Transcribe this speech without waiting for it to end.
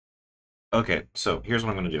Okay, so here's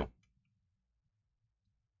what I'm going to do.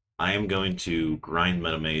 I am going to grind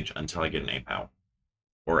Meta Mage until I get an A-POW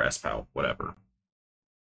or S-POW, whatever.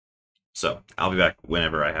 So I'll be back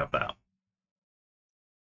whenever I have that.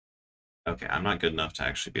 Okay, I'm not good enough to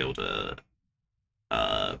actually be able to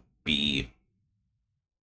be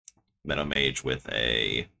Meta Mage with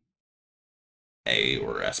A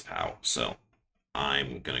or S-POW, so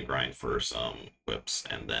I'm gonna grind for some whips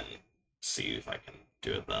and then see if I can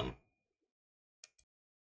do it then.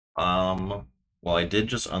 Well, I did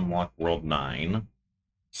just unlock World 9,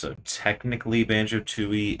 so technically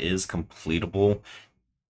Banjo-Tooie is completable,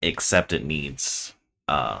 except it needs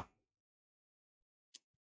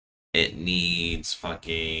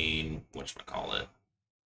fucking whatchamacallit.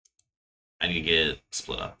 I need to get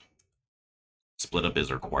Split Up. Split Up is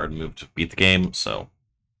a required move to beat the game, so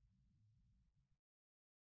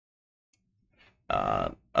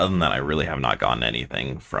other than that, I really have not gotten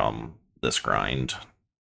anything from this grind.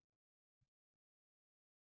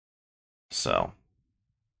 So,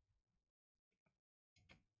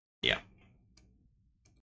 yeah.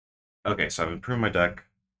 Okay, so I've improved my deck.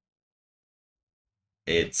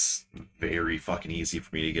 It's very fucking easy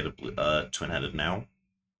for me to get a twin-headed now.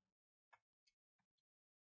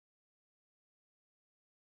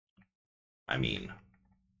 I mean,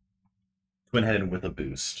 twin-headed with a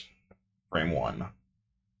boost. Frame 1.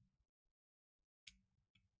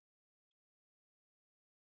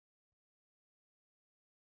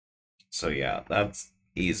 So yeah, that's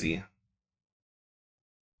easy.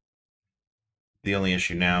 The only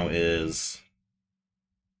issue now is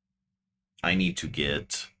I need to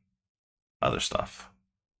get other stuff.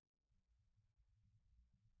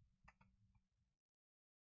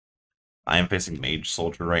 I am facing Mage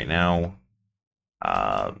Soldier right now.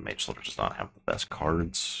 Mage Soldier does not have the best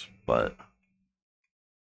cards, but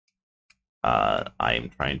I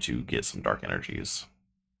am trying to get some Dark Energies.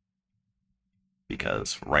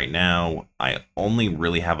 Because right now, I only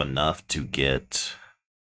really have enough to get.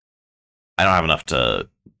 I don't have enough to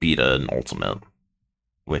beat an ultimate,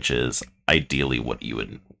 which is ideally what you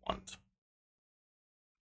would want.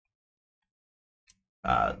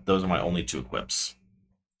 Those are my only two equips.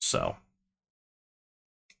 So,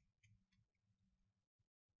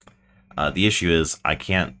 the issue is I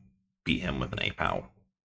can't beat him with an A-POW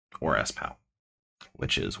or S-POW,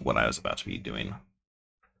 which is what I was about to be doing.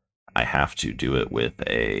 I have to do it with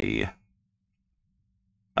a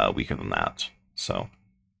weaker than that. So,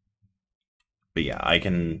 but yeah, I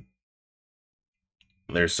can.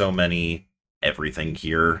 There's so many everything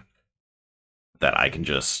here that I can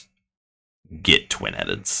just get twin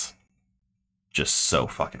headeds just so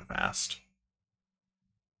fucking fast.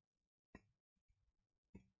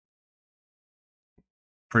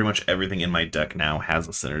 Pretty much everything in my deck now has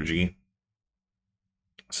a synergy.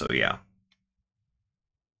 So yeah.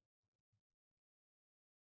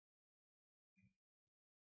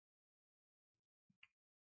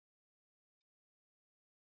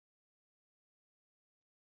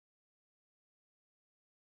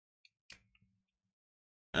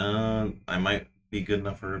 I might be good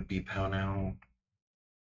enough for a B-POW now.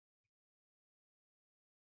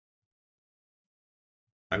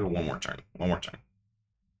 I go one more turn. One more turn.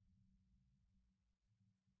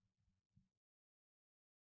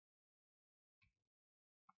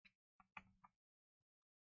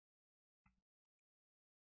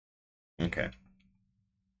 Okay.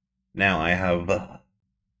 Now I have a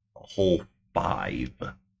whole 5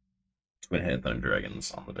 twin-headed Thunder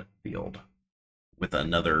Dragons on the field, with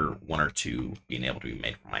another 1 or 2 being able to be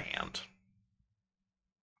made from my hand.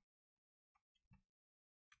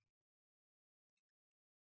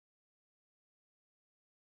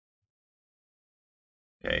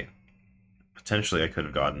 Okay. Potentially I could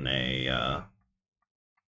have gotten a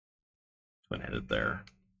twin-headed there.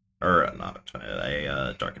 Or not a twin-headed,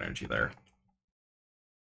 a Dark Energy there.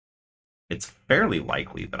 It's fairly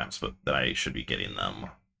likely that that I should be getting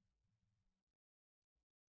them.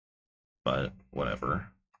 But whatever.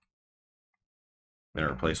 I'm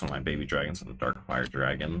gonna replace one of my baby dragons with a Dark Fire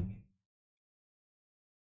Dragon.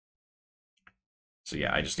 So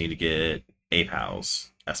yeah, I just need to get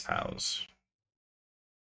A-POWs, S-POWs.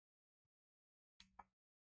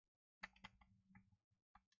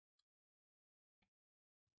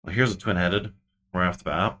 Well, here's a twin-headed right off the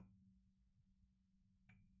bat.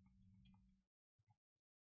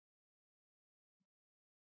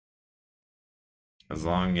 As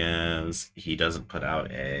long as he doesn't put out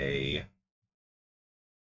a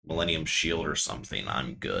Millennium Shield or something,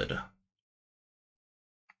 I'm good.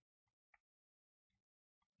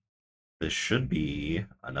 This should be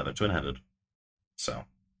another twin-headed. So.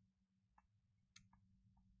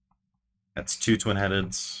 That's 2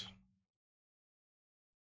 twin-headeds.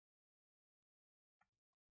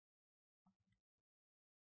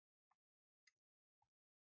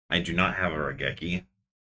 I do not have a Raigeki.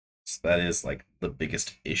 So that is like the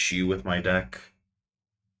biggest issue with my deck.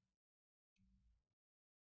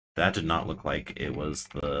 That did not look like it was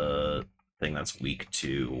the thing that's weak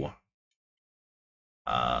to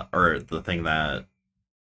or the thing that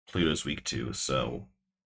Pluto's weak to, so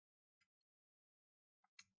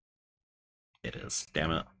it is.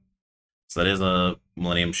 Damn it. So that is a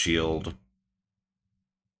Millennium Shield.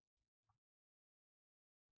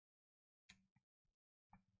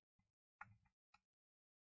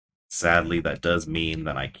 Sadly, that does mean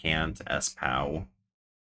that I can't S-POW.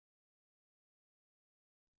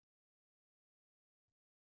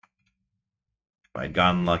 If I'd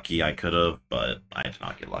gotten lucky, I could have, but I did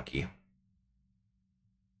not get lucky.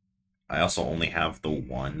 I also only have the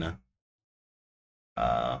one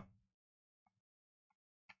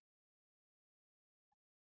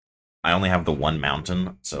I only have the one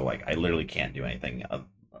mountain, so like I literally can't do anything other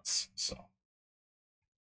than this. So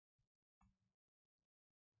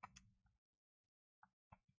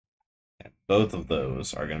and both of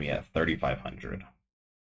those are going to be at 3,500.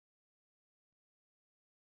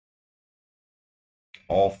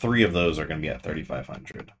 All three of those are going to be at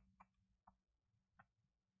 3,500.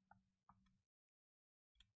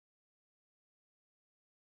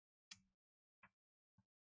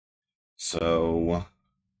 So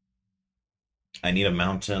I need a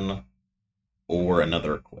mountain or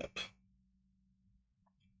another equip.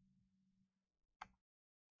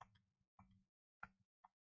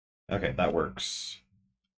 Okay, that works.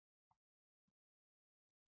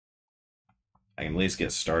 I can at least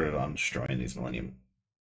get started on destroying these Millennium.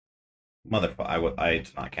 I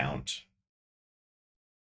did not count.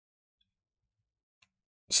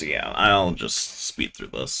 So yeah, I'll just speed through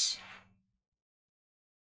this.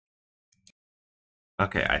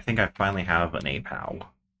 Okay, I think I finally have an A-POW.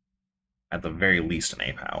 At the very least, an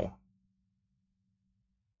A-POW.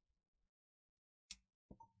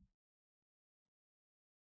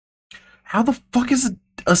 How the fuck is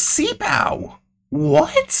a C-POW?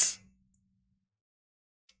 What?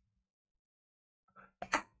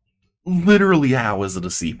 Literally, how is it a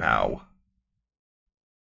C-POW?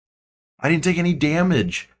 I didn't take any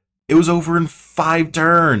damage. It was over in 5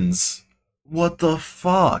 turns. What the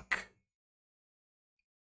fuck?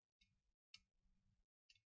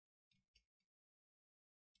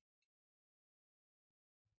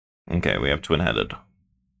 Okay, we have twin-headed.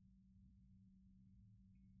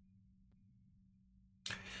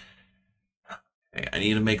 Okay, I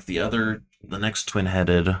need to make the next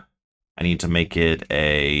twin-headed. I need to make it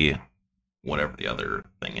a whatever the other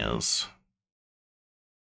thing is.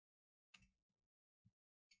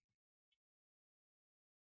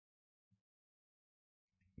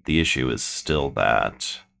 The issue is still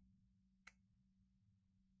that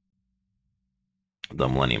the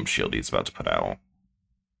Millennium Shield he's about to put out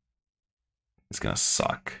is gonna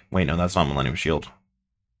suck. Wait, no, that's not Millennium Shield.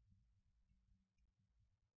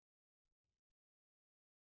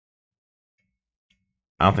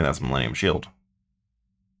 I don't think that's Millennium Shield.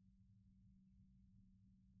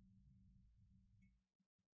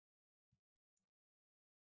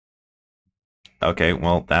 Okay,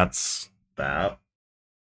 well, that's that.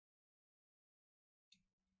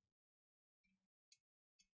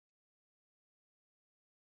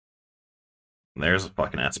 There's a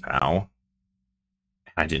fucking S-POW.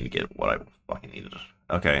 I didn't get what I fucking needed.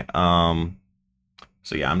 Okay,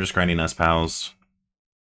 so yeah, I'm just grinding S-POWs,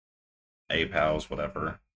 A-POWs,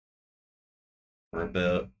 whatever, for a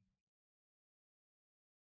bit.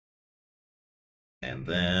 And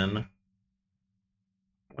then,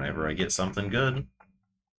 whenever I get something good,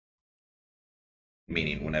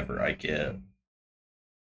 meaning whenever I get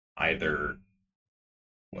either,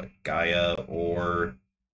 what, Gaia or,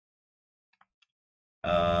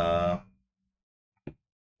 uh,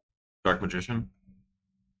 Dark Magician?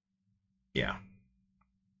 Yeah.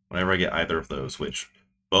 Whenever I get either of those, which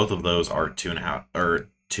both of those are 2.5 or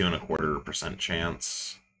 2.25%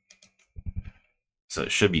 chance. So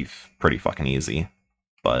it should be pretty fucking easy,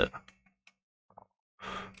 but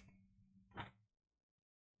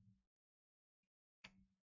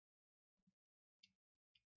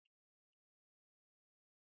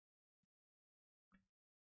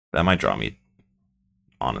that might draw me,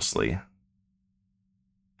 honestly.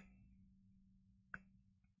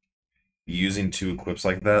 Using 2 equips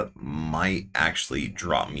like that might actually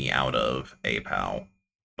drop me out of A-POW,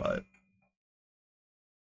 but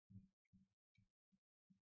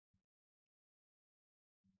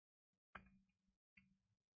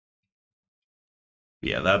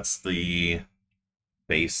Yeah, that's the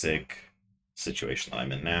basic situation that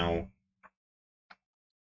I'm in now.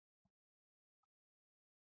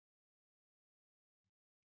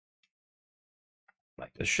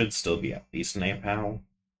 Like, this should still be at least an APOW,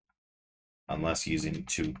 unless using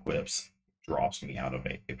 2 quips drops me out of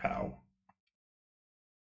APOW.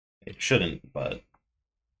 It shouldn't, but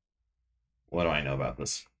what do I know about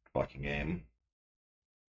this fucking game?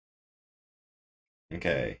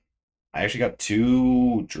 Okay. I actually got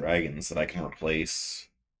 2 dragons that I can replace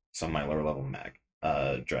some of my lower level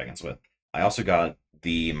dragons with. I also got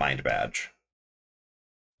the mind badge.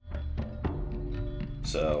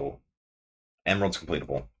 So Emerald's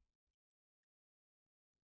completable.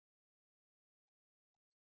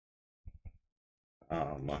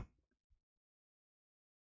 Um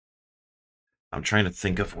I'm trying to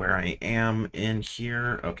think of where I am in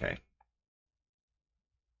here. Okay.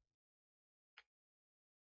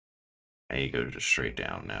 I go just straight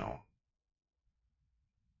down now.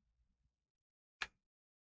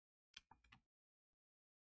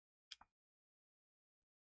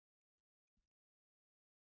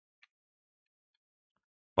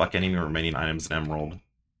 Fuck any remaining items in Emerald.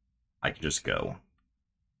 I can just go.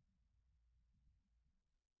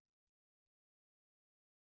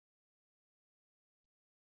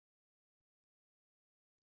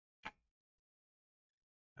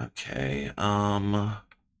 Okay, I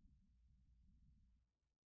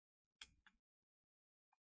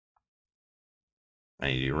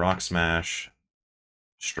need to do Rock Smash,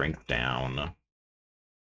 Strength down,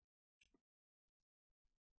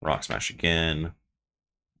 Rock Smash again,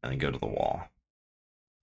 and then go to the wall.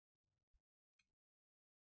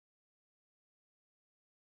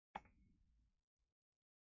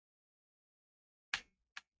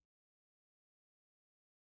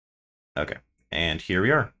 Okay, and here we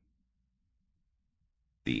are.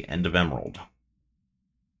 The end of Emerald.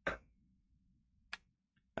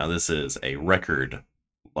 Now this is a record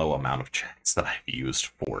low amount of checks that I've used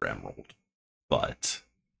for Emerald, but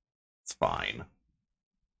it's fine.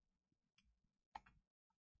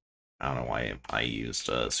 I don't know why I used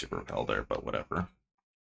Super Repel there, but whatever.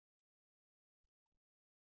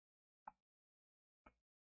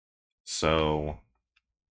 So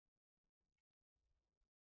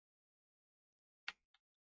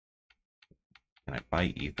can I buy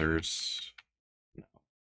ethers? No.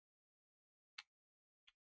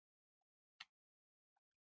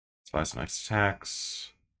 Let's buy some next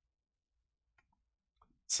attacks.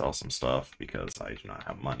 Sell some stuff because I do not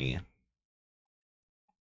have money.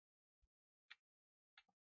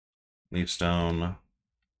 Leaf stone.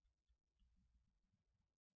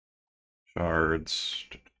 Shards.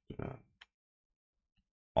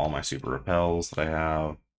 All my super repels that I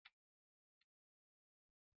have.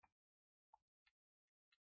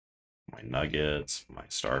 My nuggets, my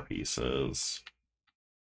star pieces.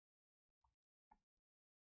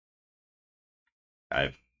 I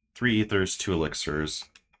have 3 ethers, 2 elixirs.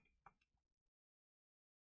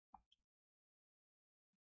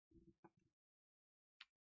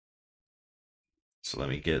 So let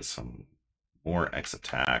me get some more X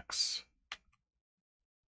attacks.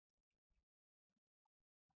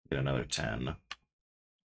 Get another 10.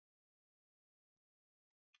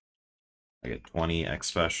 I get 20 X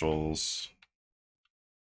specials.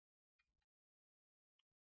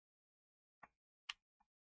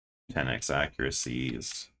 10x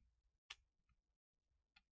accuracies.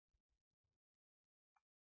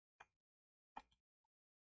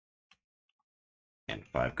 And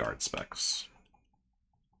 5 guard specs.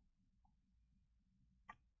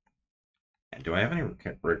 And do I have any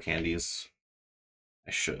rare candies?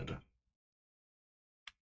 I should.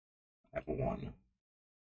 I have 1.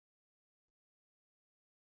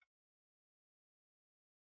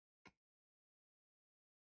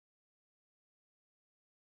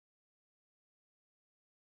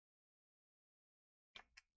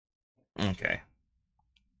 Okay.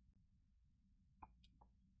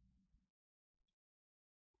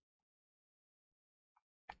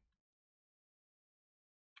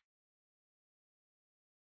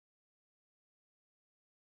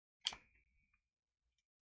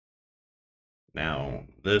 Now,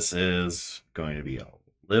 this is going to be a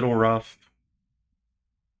little rough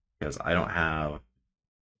because I don't have.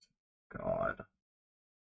 God.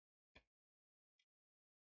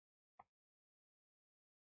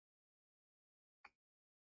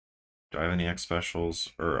 Do I have any X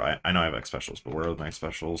specials? Or I know I have X specials, but where are my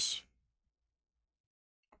specials?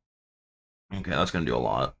 Okay, that's going to do a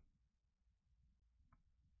lot.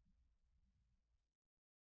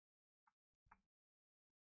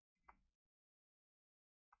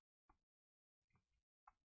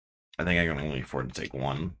 I think I can only afford to take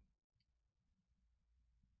one.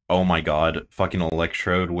 Oh my god, fucking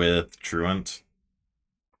Electrode with Truant.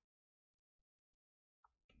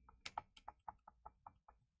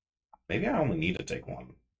 Maybe I only need to take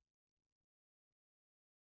one.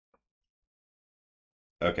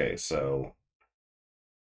 Okay, so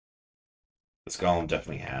this golem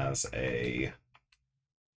definitely has a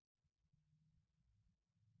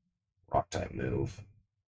rock type move.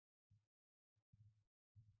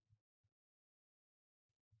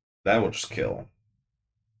 That will just kill.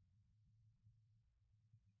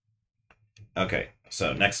 Okay,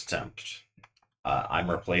 so next attempt.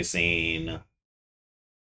 I'm replacing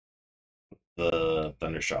the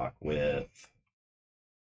Thundershock with...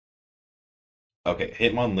 Okay,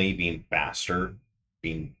 Hitmonlee being faster,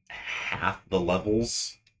 being half the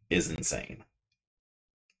levels, is insane.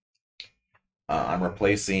 I'm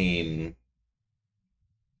replacing...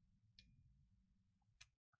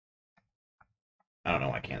 I don't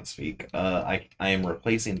know, I can't speak. I am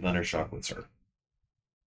replacing Thundershock with Surf.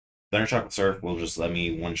 Thundershock with Surf will just let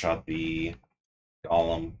me one-shot the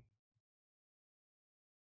Golem.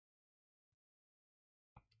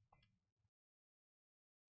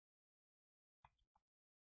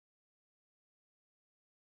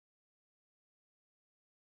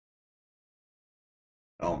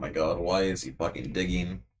 Oh my god, why is he fucking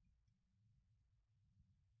digging?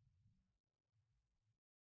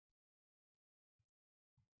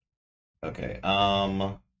 Okay,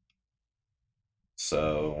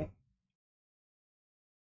 so...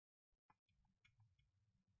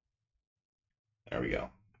 There we go.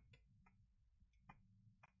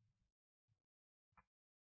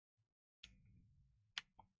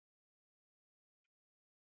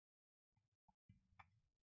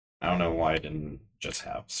 I don't know why I didn't just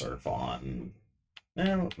have Surf on.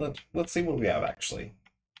 Let's see what we have, actually.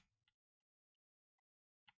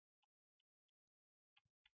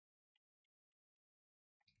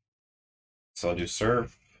 So I'll do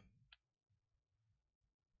Surf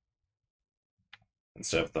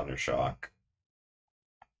instead of Thundershock.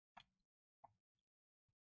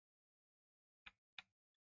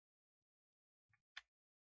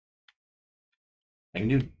 I can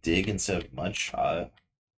do Dig instead of Mudshot.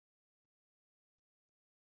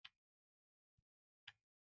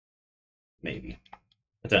 Maybe.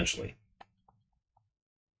 Potentially.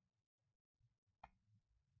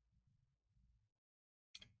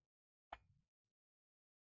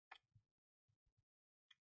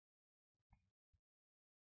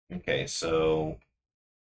 Okay, so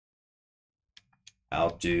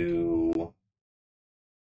I'll do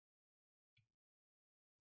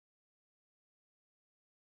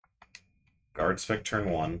Guard Spec turn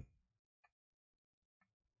 1.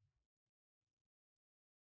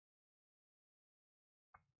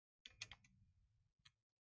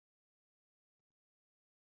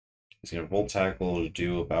 He's gonna Volt Tackle to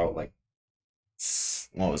do about like,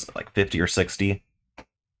 what was it, like 50 or 60?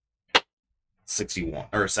 61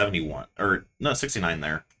 or 71 or no, 69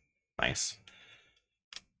 there. Nice.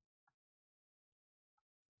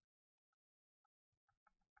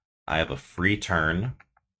 I have a free turn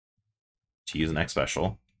to use an X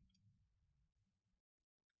special.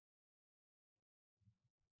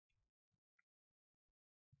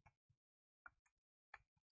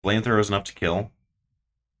 Flamethrower is enough to kill.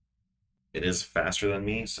 It is faster than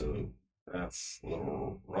me, so that's a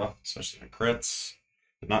little rough, especially if it crits.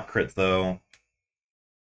 Did not crit though.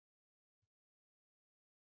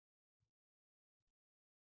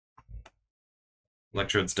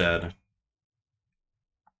 Electrode's dead.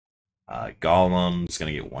 Golem's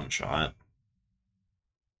gonna get one shot.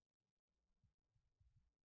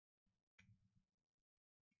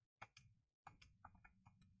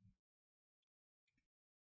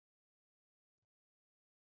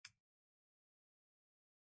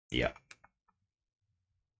 Yeah.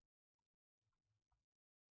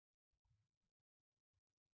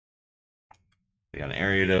 They got an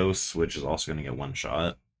Ariados, which is also gonna get one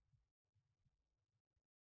shot.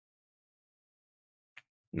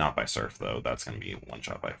 Not by Surf though. That's gonna be one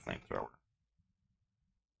shot by Flamethrower.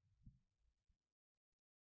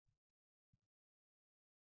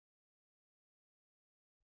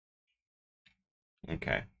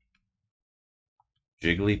 Okay.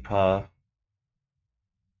 Jigglypuff.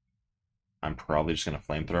 I'm probably just gonna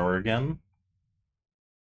Flamethrower again.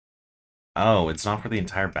 Oh, it's not for the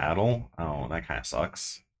entire battle? Oh, that kind of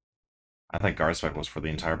sucks. I thought Guard Spec was for the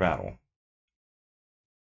entire battle.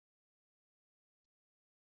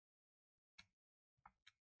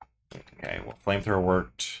 Okay, well, Flamethrower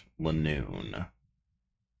worked. Lanoon.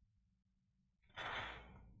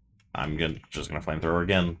 I'm just gonna Flamethrower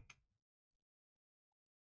again.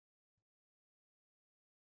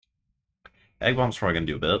 Egg Bomb's probably gonna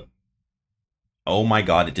do a bit. Oh my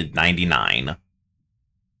god, it did 99.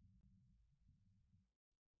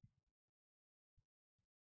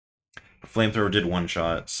 Flamethrower did one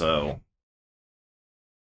shot, so...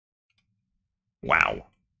 Wow.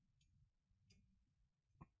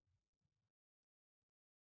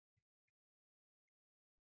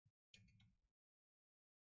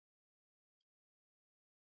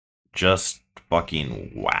 Just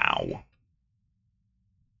fucking wow.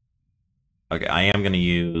 Okay, I am gonna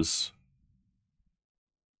use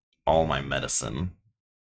all my medicine.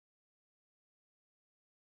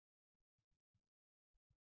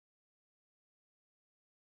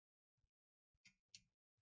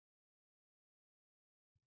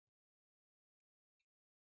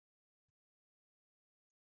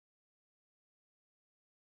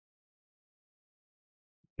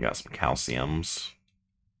 We got some calciums.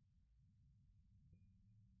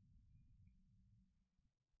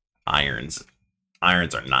 Irons.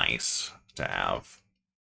 Irons are nice to have.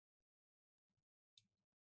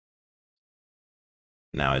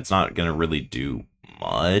 Now, it's not going to really do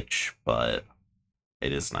much, but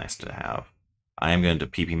it is nice to have. I am going to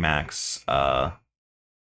PP Max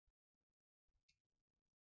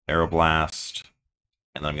Aeroblast,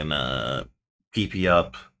 and then I'm going to PP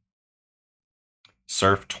up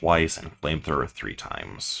Surf twice and Flamethrower 3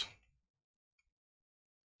 times.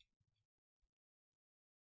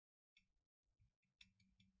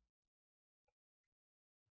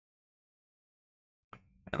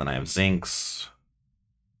 And then I have Zinks.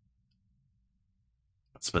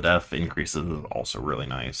 Spadef increases is also really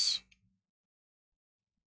nice.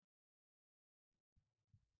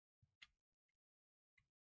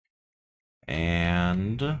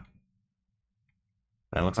 And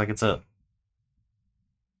that looks like it's it.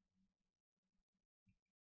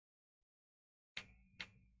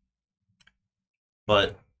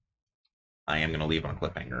 But I am going to leave on a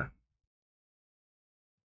cliffhanger.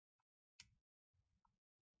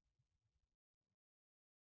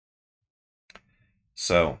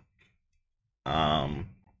 So,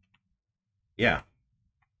 yeah.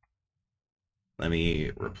 Let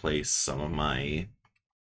me replace some of my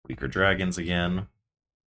weaker dragons again.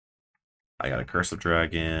 I got a Curse of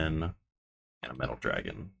Dragon and a Metal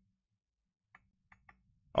Dragon.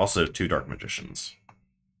 Also, 2 Dark Magicians.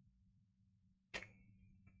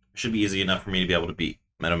 Should be easy enough for me to be able to beat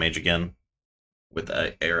Metal Mage again with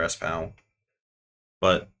the ARS POW.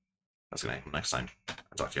 But that's going to happen next time.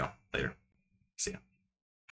 I'll talk to y'all later. See ya.